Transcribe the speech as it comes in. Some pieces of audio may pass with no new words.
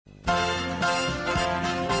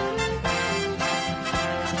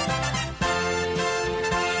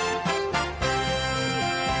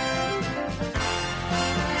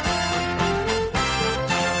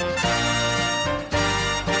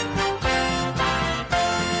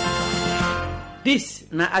This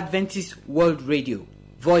na Adventist World Radio,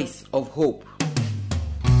 Voice of Hope.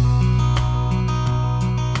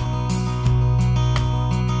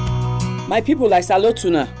 My people, I salute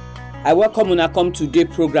una. I welcome una come today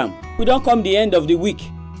program. We don't come the end of the week.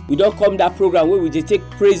 We don't come that program where we just take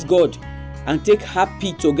praise God and take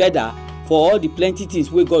happy together for all the plenty things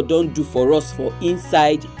where God don't do for us for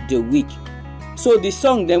inside the week. So the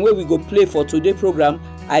song then where we go play for today program,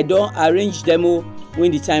 I don't arrange them all.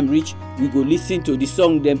 When the time reach, we go listen to the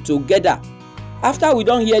song them together. After we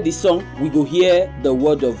don't hear the song, we go hear the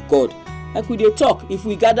word of God. Like we dey talk, if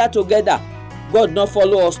we gather together, God not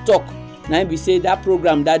follow us talk. Now we say that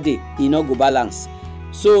program that day, e no go balance.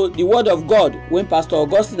 So the word of God, when Pastor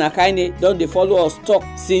Augustine Akaine don't they follow us talk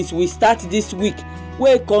since we start this week,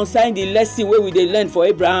 where concern the lesson where we dey learn for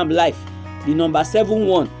Abraham life. The number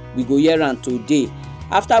 7:1 we go hear and today.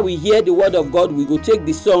 After we hear the word of God, we go take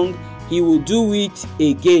the song. He will do it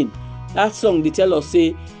again. That song they tell us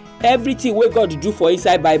say everything where God do for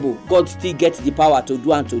inside Bible, God still gets the power to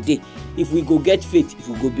do and today. If we go get faith, if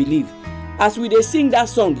we go believe. As we dey sing that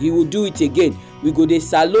song, He will do it again. We go dey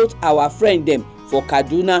salute our friend them for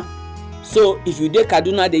Kaduna. So if you dey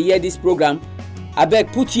Kaduna, they hear this program,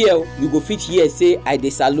 abeg put here, you go fit here say I dey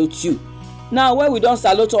salute you. Now when we don't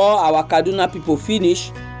salute all our Kaduna people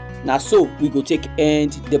finish, now so we go take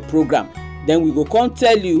end the program. Then we go come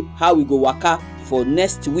tell you how we go waka for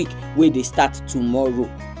next week where they start tomorrow.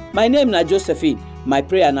 My name na Josephine. My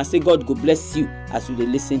prayer na say God go bless you as you dey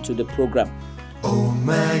listen to the program. Oh,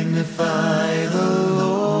 magnify the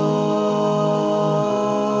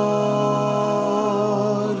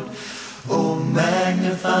Lord. Oh,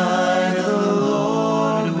 magnify the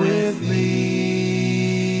Lord with me.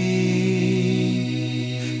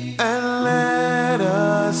 And let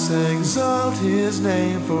us exalt His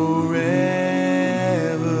name forever.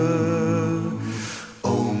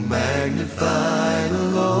 Oh, magnify the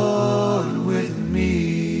Lord with me.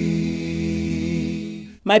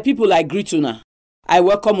 My people, I greet una. I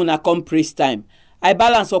welcome una come praise time. I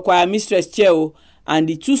balance for choir mistress Cheo, and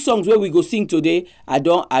the two songs where we go sing today, I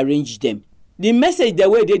don't arrange them. The message the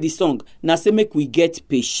way they the song, na say make we get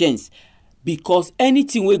patience. Because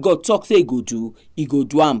anything we God talk say He go do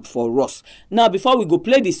am for us. Now before we go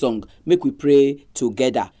play the song, make we pray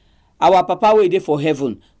together. Our Papa we dey for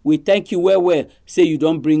heaven, we thank you well, say you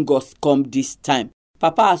don't bring us come this time.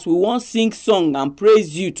 Papa, as we want sing song and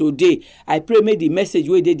praise you today, I pray make the message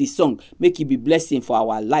wey dey the song make it be blessing for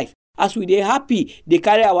our life. As we dey happy, they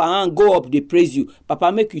carry our hand go up, they praise you.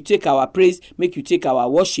 Papa, make you take our praise, make you take our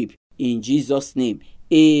worship. In Jesus' name,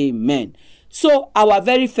 amen. So our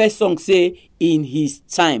very first song say, in His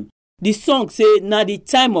time. The song say, now the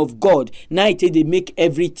time of God, now it they make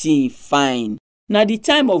everything fine. Now the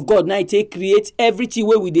time of God, now it create everything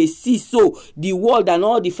where we they see, so the world and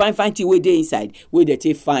all the fine thing where they inside, where they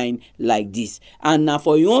take fine like this. And now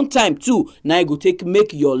for your own time too, now you go take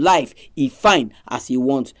make your life fine as you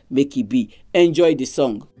want, make it be. Enjoy the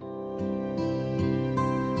song.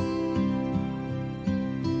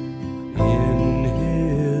 In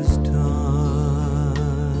His time,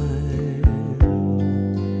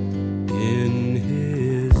 in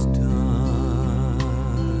His time,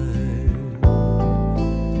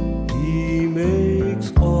 He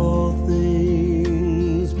makes all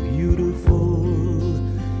things beautiful.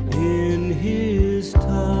 In His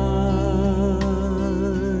time,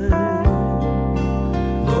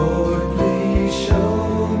 Lord, please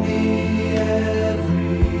show me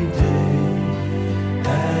every day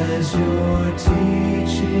as You're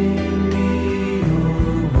teaching me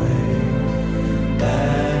Your way,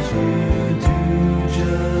 that You do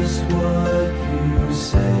just what You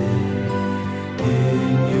say in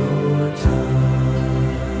Your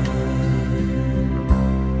time.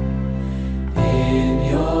 In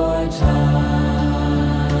Your time.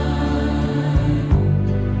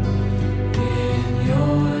 In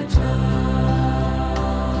Your time.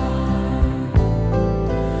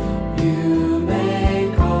 You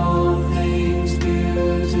make all things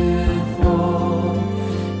beautiful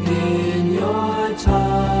in Your time.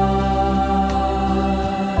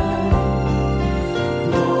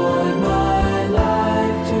 Lord,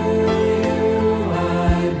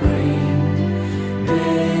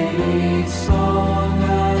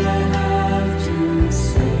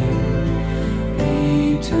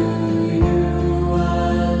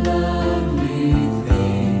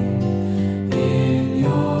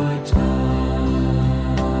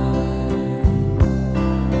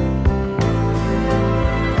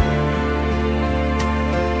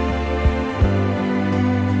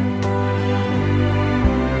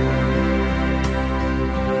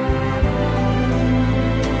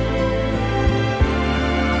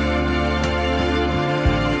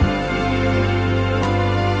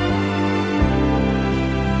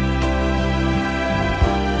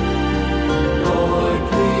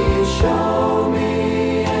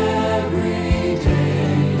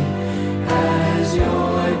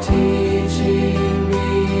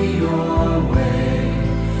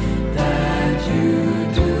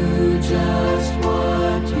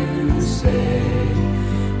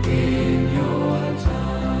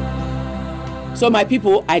 So my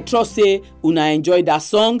people, I trust say una enjoy that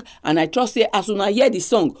song, and I trust say as una hear the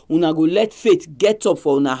song, una go let faith get up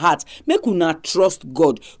for una heart. Make una trust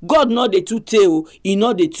God. God not the too tale, he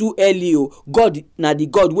not the too early. God na the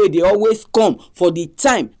God where they always come for the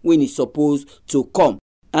time when he's supposed to come.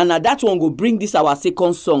 And that one go bring this our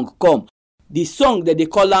second song come. The song that they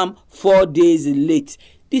call 4 days late.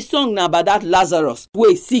 The song now about that Lazarus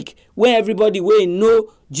wey sick, when everybody wey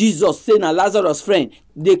know Jesus say na Lazarus friend,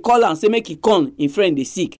 they call and say make he come, in friend dey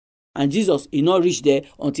sick, and Jesus he not reach there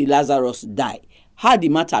until Lazarus die. How the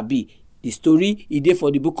matter be? The story is there for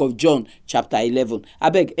the book of John chapter 11. I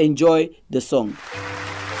beg enjoy the song.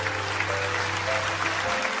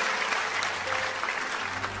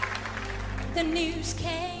 The news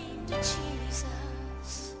came to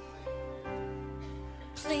Jesus,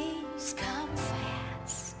 please come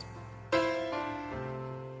fast.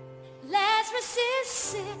 Lazarus is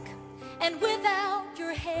sick, and without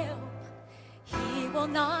your help, he will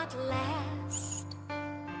not last.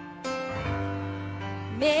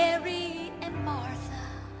 Mary and Martha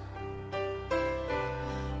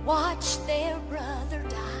watched their brother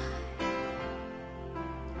die.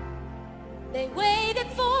 They waited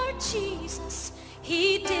for Jesus,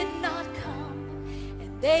 he did not come,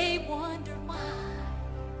 and they wondered why.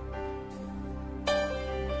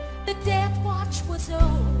 The death watch was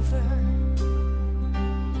over,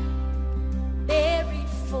 buried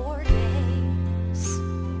 4 days.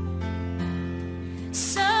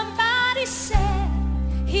 Somebody said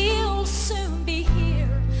he'll soon be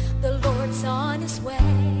here, the Lord's on his way.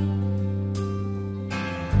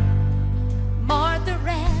 Martha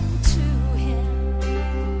ran to him,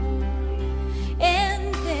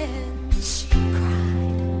 and then she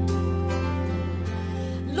cried,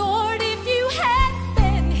 Lord, if you had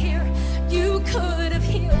been here, you could have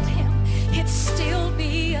healed him, he'd still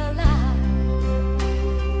be alive.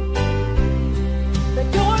 But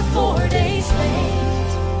you're 4 days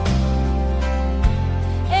late,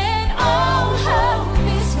 and all hope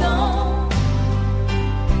is gone.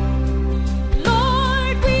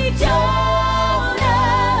 Lord, we don't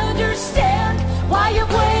understand why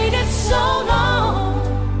you've waited so long.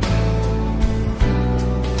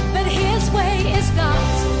 But his way is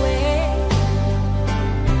God's way,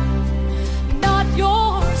 not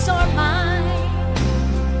yours or mine.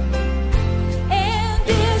 And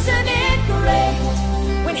isn't it great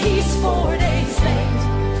when he's 4 days late,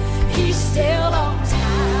 he's still on time.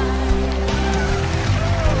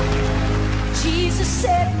 Jesus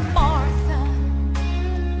said, Martha,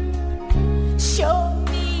 show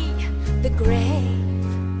me the grave.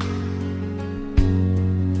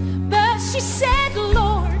 But she said,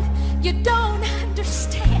 Lord, you don't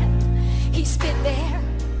understand, he's been there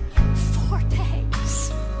 4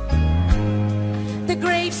 days. The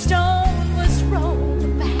gravestone was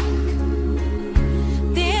rolled back,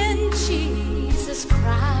 then Jesus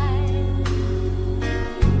cried,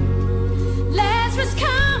 Lazarus,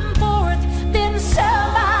 come forth. Then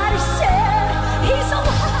somebody said, he's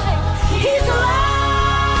alive, he's alive.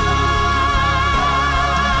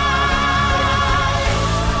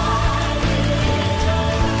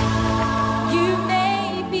 You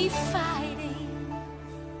may be fighting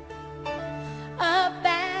a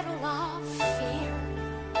battle of fear.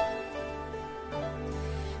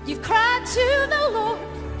 You've cried to the Lord,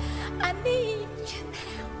 I need you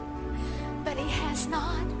now, but he has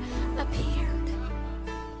not appeared.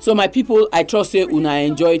 So my people, I trust say una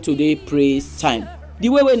enjoy today praise time. The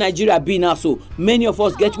way Nigeria be now, so many of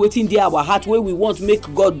us get waiting there our heart where we want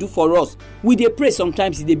make God do for us. We dey pray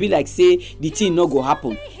sometimes they be like say the thing no go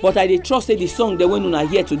happen. But I dey trust say the song that when una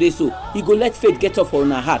hear today, so he go let faith get up for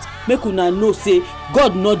una heart. Make una know say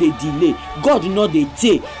God not dey delay, God not dey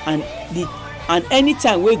take, and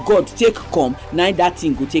anytime where God take come, now that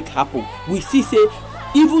thing go take happen. We see say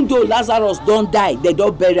even though Lazarus don't die, they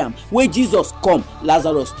don't bury him. When Jesus come,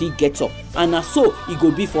 Lazarus still gets up. And so it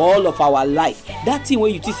go be for all of our life. That thing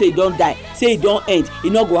when you say he don't die, say it don't end,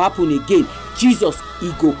 it not go happen again. Jesus,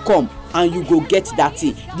 he go come and you go get that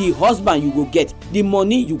thing. The husband you go get, the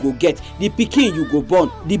money you go get, the pikin you go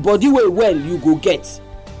born, the body well you go get,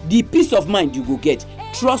 the peace of mind you go get.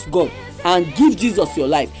 Trust God and give Jesus your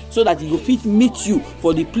life so that he will fit meet you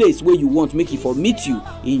for the place where you want, make it for meet you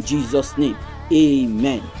in Jesus' name.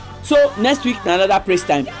 Amen. So next week another praise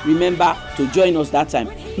time. Remember to join us that time.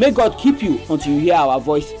 May God keep you until you hear our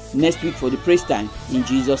voice next week for the praise time in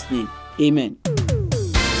Jesus' name. Amen.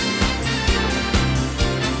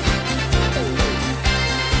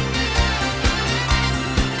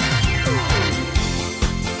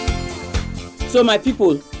 So my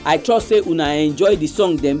people, I trust say una enjoy the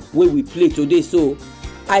song them where we play today. So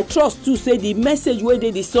I trust to say the message where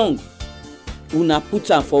they the song una put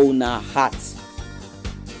am for una heart.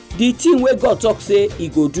 The thing wey God talk say he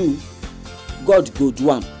go do, God go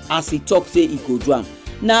do am as he talk say he go do am.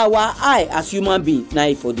 Na our eye as human being na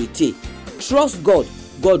e for dey take. Trust God,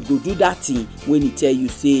 God go do that thing when he tell you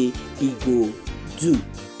say he go do.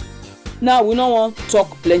 Now we no wan talk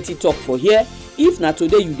plenty talk for here. If na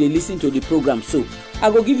today you dey listen to the program, so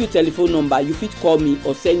I go give you telephone number. You fit call me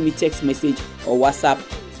or send me text message or WhatsApp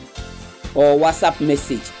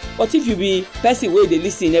message. But if you be person wey dey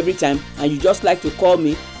listen every time and you just like to call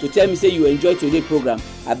me to tell me say you enjoy today program,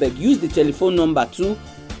 abeg use the telephone number too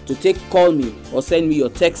to take call me or send me your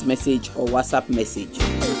text message or WhatsApp message.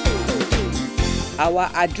 Our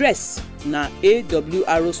address na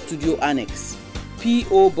AWR Studio Annex,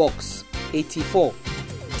 P.O. Box 84,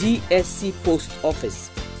 DSC Post Office,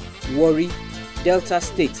 Warri, Delta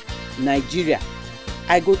State, Nigeria.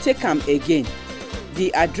 I go take am again.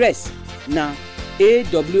 The address na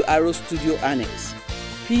AWR Studio Annex,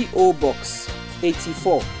 P.O. Box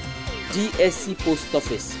 84, DSC Post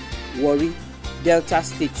Office, Warri, Delta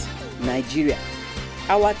State, Nigeria.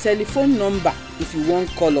 Our telephone number if you wan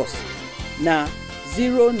call us na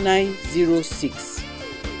 0906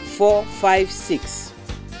 456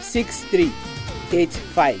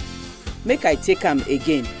 6385. Make I take am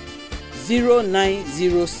again.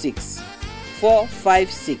 0906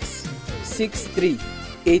 456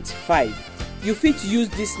 6385. You fit use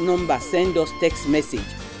this number send us text message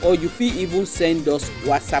or you fit even send us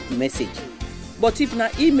WhatsApp message. But if na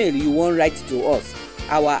email you wan write to us,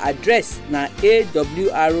 our address na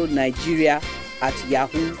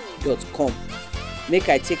awrnigeria@yahoo.com. Make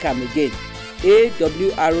I take am again.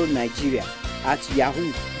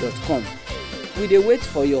 awrnigeria@yahoo.com. We dey wait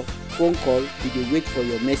for your phone call, we dey wait for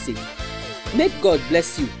your message. Make God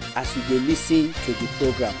bless you as you dey listen to the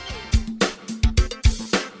program.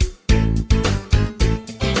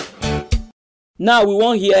 Now we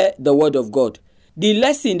wan hear the word of God. The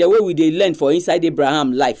lesson, the way we dey learn for inside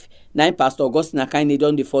Abraham life, na Pastor Augustine Akaine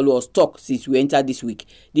don dey follow us talk since we enter this week.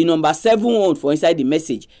 The number 7 one for inside the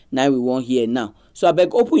message, now we wan hear now. So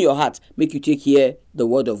abeg open your heart, make you take hear the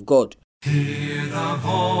word of God. Hear the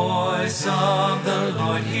voice of the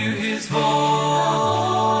Lord, hear his voice.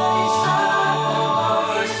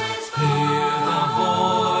 Hear the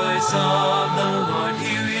voice of the Lord,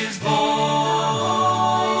 hear his voice.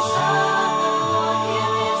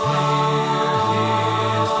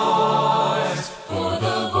 For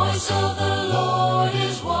the voice of the Lord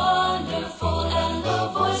is wonderful, and the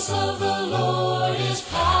voice of the Lord is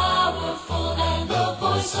powerful, and the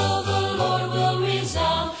voice of the Lord will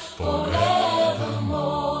resound forevermore.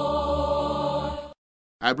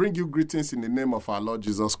 I bring you greetings in the name of our Lord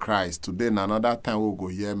Jesus Christ. Today, in another time, we'll go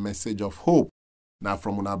hear a message of hope. Now,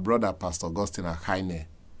 from our brother, Pastor Augustine Akaine.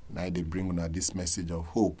 Now, they bring una this message of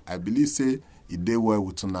hope. I believe, say, it dey well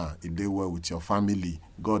with una, it dey well with your family.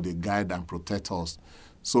 God, they guide and protect us.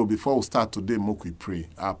 So, before we start today, make we pray.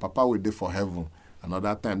 Our Papa will dey for heaven.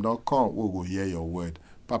 Another time, don't come, we'll go hear your word.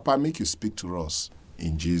 Papa, make you speak to us.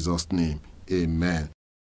 In Jesus' name, amen.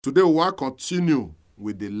 Today, we want to continue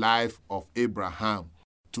with the life of Abraham.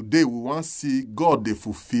 Today, we want to see God, they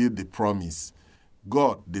fulfill the promise.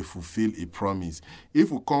 God, they fulfill a promise.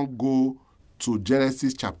 If we can't go to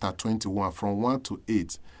Genesis chapter 21, from 1 to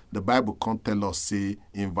 8, the Bible can't tell us, say,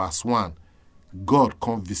 in verse 1, God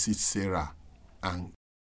come visit Sarah, and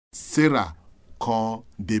Sarah come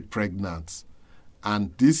dey pregnant.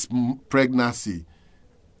 And this pregnancy,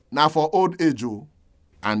 now for old age,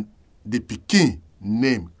 and the pikin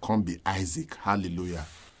name can be Isaac. Hallelujah.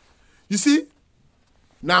 You see,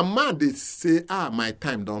 now man they say, my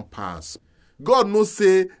time don't pass. God no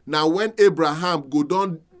say, now when Abraham go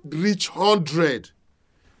down reach 100,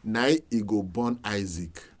 now he go born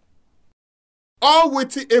Isaac. All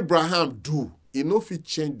what Abraham do, he no fit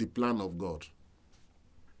change the plan of God.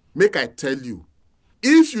 Make I tell you,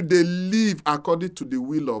 if you dey live according to the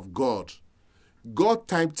will of God, God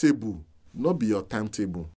timetable not be your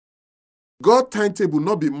timetable. God timetable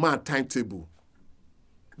not be man timetable.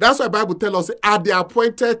 That's why the Bible tells us, at the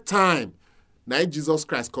appointed time, now Jesus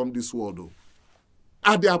Christ come this world.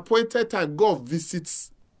 At the appointed time, God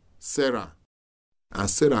visits Sarah. And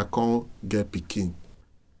Sarah come get pikin.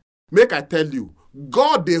 Make I tell you,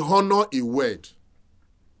 God dey honor a word.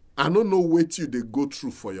 I don't know what you dey go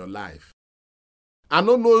through for your life. I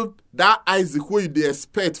don't know that Isaac where you dey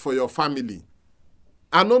expect for your family.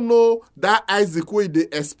 I don't know that Isaac where you dey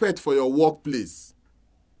expect for your workplace.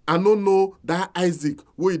 I don't know that Isaac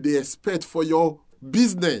where you dey expect for your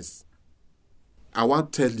business. I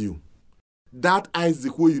want to tell you, that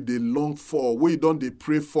Isaac where you dey long for, where you don't dey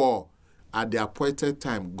pray for, at the appointed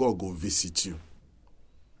time, God go visit you.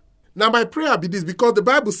 Now my prayer be this, because the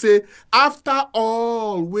Bible say, after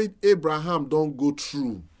all when Abraham don't go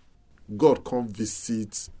through, God come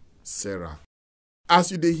visit Sarah.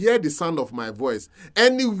 As you dey hear the sound of my voice,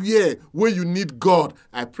 anywhere where you need God,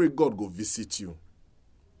 I pray God go visit you.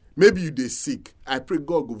 Maybe you dey sick, I pray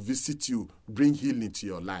God go visit you, bring healing to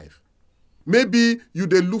your life. Maybe you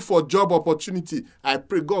dey look for job opportunity, I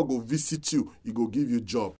pray God go visit you, he go give you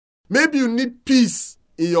job. Maybe you need peace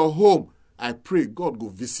in your home, I pray God go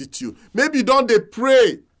visit you. Maybe you don't dey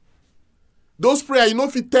pray. Those prayers you no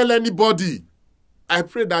fit tell anybody. I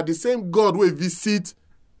pray that the same God will visit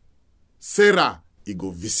Sarah, he go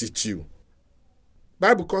visit you.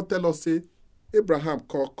 Bible can tell us, say, Abraham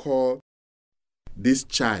call this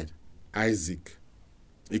child Isaac.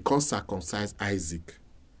 He can circumcise Isaac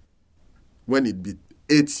when it be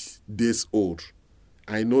 8 days old.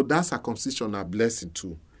 I know that circumcision a blessing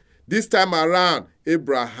too. This time around,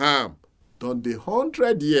 Abraham done the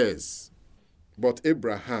 100 years. But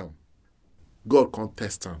Abraham, God can't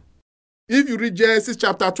test him. If you read Genesis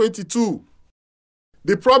chapter 22,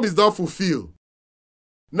 the promise don't fulfill.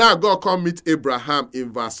 Now God come meet Abraham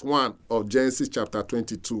in verse 1 of Genesis chapter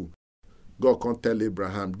 22. God can tell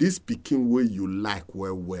Abraham, this pikin way you like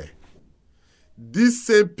well. This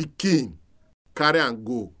same pikin, carry and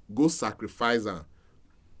go sacrifice am.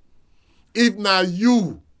 If now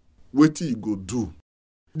you, what you go do?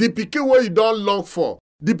 The pikin way you don't long for,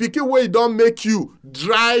 the pikin way you don't make you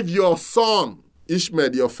drive your son,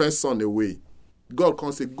 Ishmael, your first son, away. God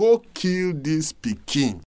can say, go kill this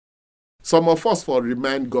pikin. Some of us for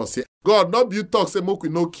remind God, say, God, not you talk, say, make we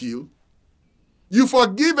no kill. You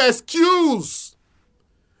forgive excuse.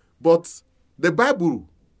 But the Bible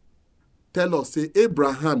tell us, say,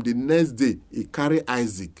 Abraham, the next day, he carry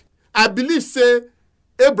Isaac. I believe, say,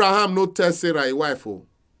 Abraham no tell Sarah, his wife, oh.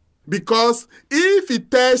 Because if he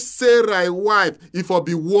tells Sarah, his wife, it will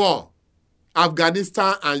be war,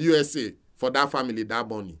 Afghanistan and USA, for that family, that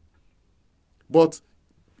money. But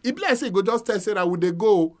if let's say go just tell Sarah, would they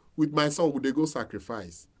go with my son, would they go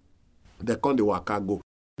sacrifice? They can't the waka go.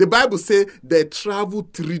 The Bible say they travel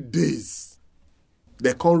 3 days.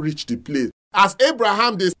 They can't reach the place. As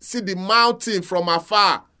Abraham, they see the mountain from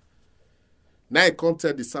afar. Now he can't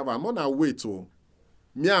tell the servant, I'm on our way to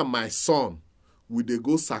me and my son, will they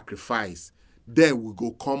go sacrifice? Then we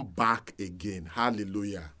go come back again.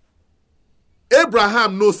 Hallelujah.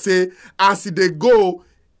 Abraham no say, as they go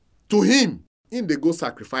to him, in they go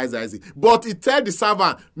sacrifice Isaac. But he tell the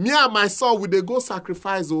servant, me and my son, will they go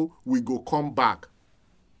sacrifice, oh, we go come back.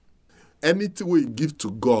 Anything we give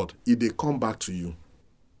to God, it they come back to you.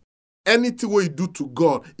 Anything we do to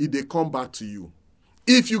God, it they come back to you.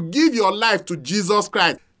 If you give your life to Jesus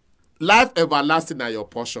Christ, life everlasting are your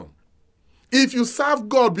portion. If you serve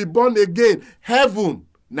God, be born again, heaven,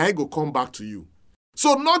 now it go come back to you.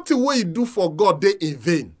 So nothing what you do for God, they in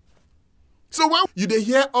vain. So when you dey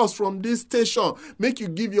hear us from this station, make you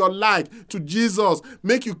give your life to Jesus,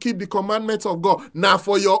 make you keep the commandments of God, now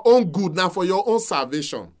for your own good, now for your own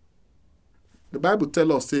salvation. The Bible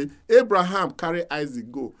tell us, say, Abraham carry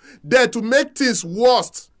Isaac go. Then to make things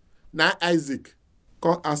worse, now Isaac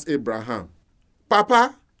come ask Abraham,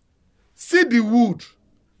 Papa, see the wood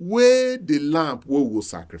where the lamb will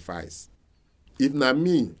sacrifice. If not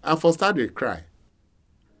me, I first start to cry.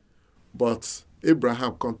 But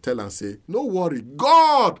Abraham come tell and say, no worry,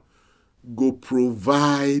 God go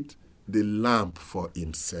provide the lamb for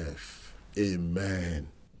himself. Amen.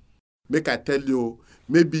 Make I tell you,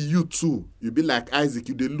 maybe you too, you be like Isaac,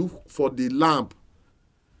 you dey look for the lamb.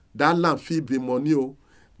 That lamb fit be money, oh.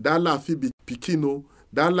 That lamb fit be pikin, oh.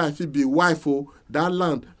 That lamb fit be wife, oh. That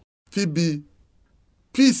lamb fit be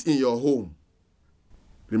peace in your home.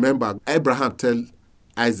 Remember, Abraham tell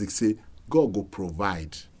Isaac, say, God go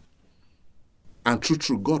provide. And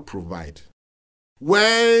tru-tru, God provide.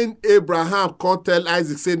 When Abraham come tell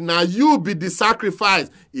Isaac, say, now you be the sacrifice,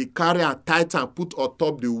 he carry a titan and put on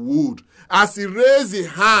top the wood. As he raise his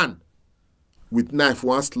hand with knife,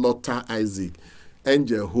 one slaughter Isaac.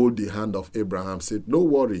 Angel hold the hand of Abraham, said, no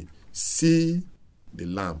worry, see the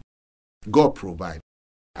lamb. God provide.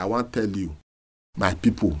 I want to tell you, my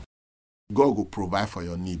people, God will provide for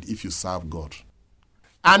your need if you serve God.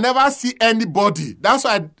 I never see anybody. That's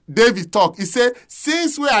why David talk. He said,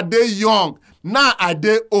 since we are they young, now are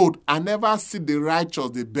they old. I never see the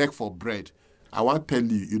righteous, they beg for bread. I want to tell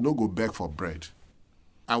you, you no go beg for bread.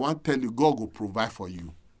 I want to tell you, God will provide for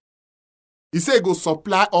you. He said, he go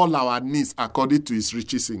supply all our needs according to his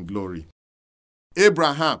riches in glory.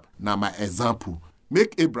 Abraham, now my example.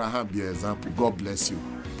 Make Abraham be an example. God bless you.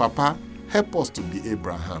 Papa, help us to be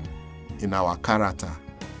Abraham in our character.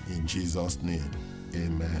 In Jesus' name.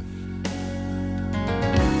 Amen.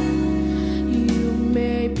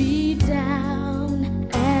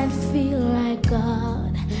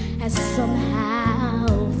 has somehow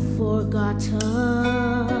forgotten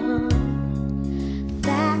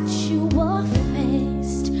that you were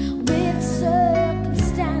faced with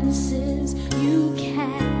circumstances you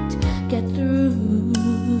can't get through.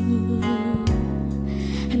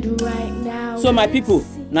 And right now, so my people,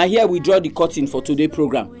 now here we draw the curtain for today's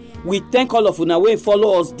program. We thank all of you now wey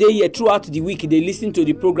follow us day here throughout the week. They listen to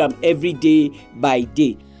the program every day by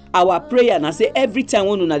day. Our prayer now say every time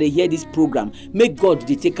when una dey hear this program, make God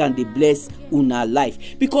dey take and dey bless una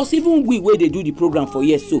life. Because even we where they do the program for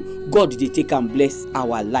years, so God dey take and bless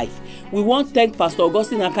our life. We want to thank Pastor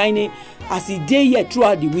Augustine Akaine as he day here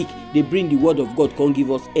throughout the week. They bring the word of God, come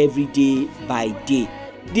give us every day by day.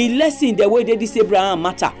 The lesson the way they this Abraham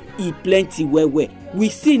matter, he plenty well. We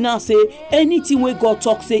see now say anything where God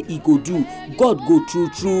talk say he go do, God go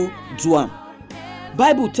tru-tru do am.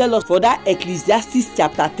 Bible tell us for that Ecclesiastes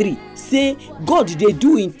chapter 3 say God dey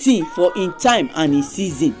do in thing for in time and in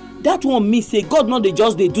season. That one mean say God not dey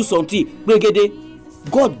just dey do something gbegede.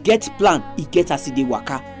 God get plan, he get as he dey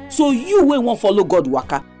waka. So you wey wan follow God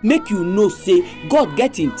waka, make you know say God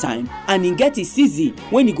get in time and he get his season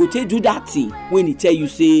when he go take do that thing when he tell you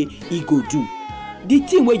say he go do. The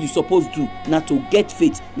thing where you suppose do na to get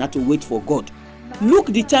faith, na to wait for God. Look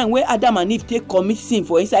the time where Adam and Eve take commit sin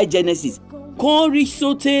for inside Genesis. Come reach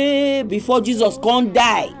so tey before Jesus come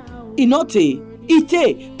die. He not tey, he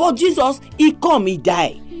tey, but Jesus he come, he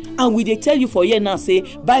die. And we dey tell you for here now say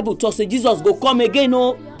Bible talk say Jesus go come again.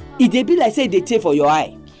 Oh, e dey be like say they tey for your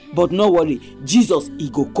eye, but no worry, Jesus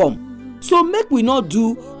he go come. So make we not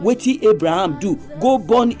do wetin Abraham do, go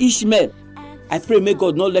born Ishmael. I pray may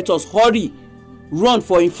God not let us hurry, run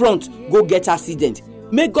for in front, go get accident.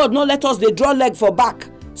 May God not let us dey draw leg for back,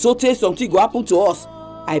 so tey something go happen to us.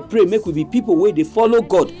 I pray make we be people where they follow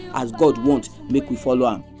God as God want, make we follow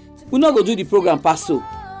him. We not go do the program pass so.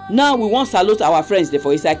 Now we want salute our friends there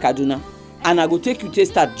for inside Kaduna, and I go take you to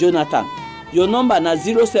start Jonathan. Your number na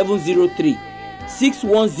 0703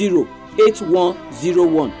 610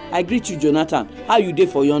 8101. I greet you, Jonathan. How you dey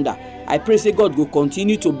for yonder? I pray say God go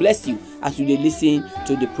continue to bless you as you dey listen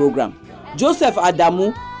to the program. Joseph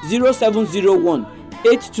Adamu 0701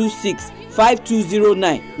 826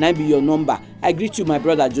 5209 9 be your number. I greet you, my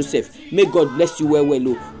brother Joseph. May God bless you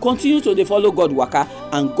well. Continue to dey follow God waka,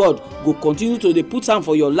 and God go continue to dey put am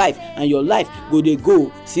for your life, and your life go dey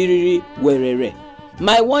go siriri werere.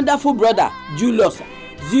 My wonderful brother Julius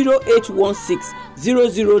 0816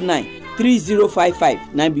 009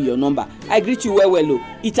 3055 9 be your number. I greet you well.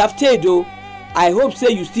 It have stayed though. I hope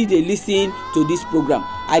say you still dey listen to this program.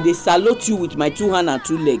 I dey salute you with my 2 hands and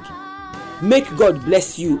 2 legs. Make God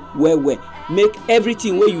bless you well. Make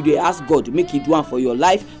everything where you dey ask God, make it do am for your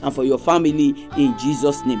life and for your family in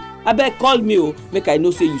Jesus name. Abeg call me make I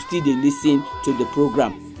know say you still dey listen to the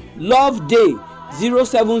program. Love Day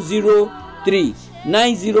 0703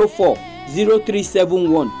 904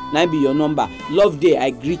 0371 9 be your number. Love Day, I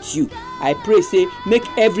greet you. I pray say make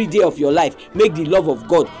every day of your life, make the love of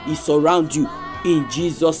God is surround you in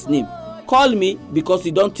Jesus name. Call me because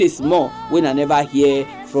you don't taste more when I never hear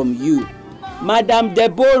from you. Madam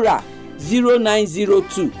Deborah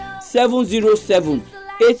 0902 707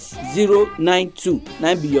 8092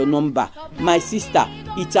 9 be your number. My sister,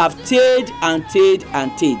 it have tade.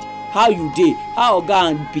 How you dey? How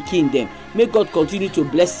oga and pikin dem? May God continue to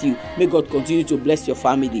bless you. May God continue to bless your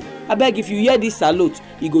family. I beg, if you hear this salute,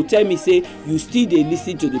 you go tell me say you still dey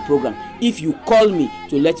listen to the program. If you call me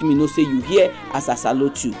to let me know say you hear as I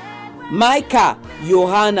salute you. Micah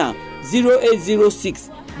Johanna 0806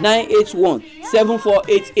 981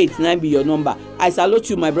 7488 9 be your number. I salute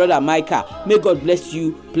you, my brother Micah. May God bless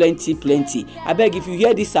you plenty. I beg, if you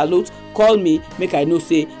hear this salute, call me, make I know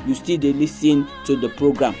say you still dey listen to the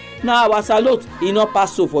program. Now our salute e not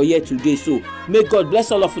pass so for here today, so may God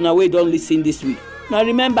bless all of una wey don listen this week. Now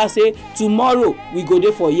remember say tomorrow we go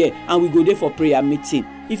there for here and we go there for prayer meeting.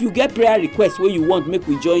 If you get prayer request where you want make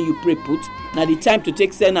we join you pray put, now the time to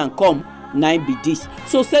take send and come 9 be this.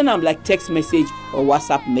 So send them like text message or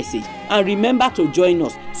WhatsApp message, and remember to join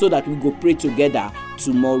us so that we go pray together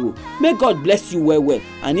tomorrow. May God bless you well.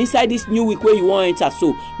 And inside this new week where you want to enter,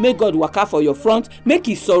 so may God waka for your front, make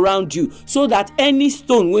it surround you, so that any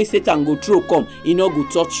stone when Satan go throw come, he no go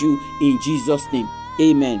touch you in Jesus name.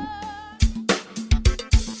 Amen.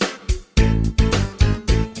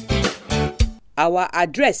 Our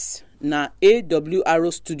address na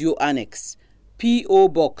AWR Studio Annex, P.O.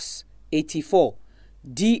 Box 84,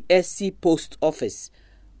 DSC Post Office,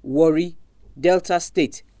 Warri, Delta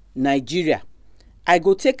State, Nigeria. I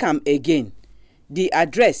go take am again. The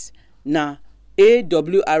address na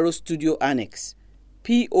AWR Studio Annex,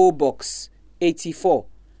 P.O. Box 84,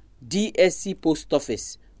 DSC Post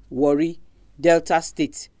Office, Warri, Delta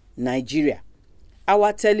State, Nigeria.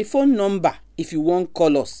 Our telephone number if you wan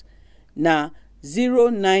call us na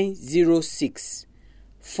 0906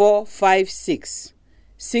 456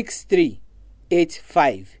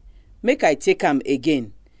 6385. Make I take am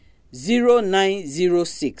again.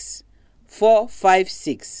 0906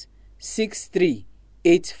 456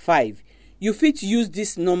 6385. You fit use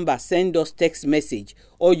this number send us text message,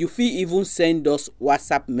 or you fit even send us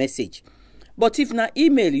WhatsApp message. But if na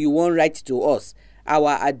email you wan write to us,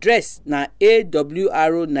 our address na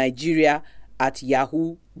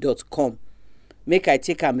awronigeria@yahoo.com. Make I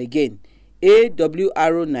take am again.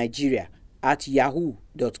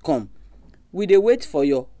 awronigeria@yahoo.com. We dey wait for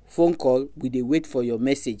your phone call. We dey wait for your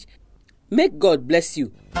message. Make God bless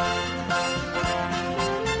you.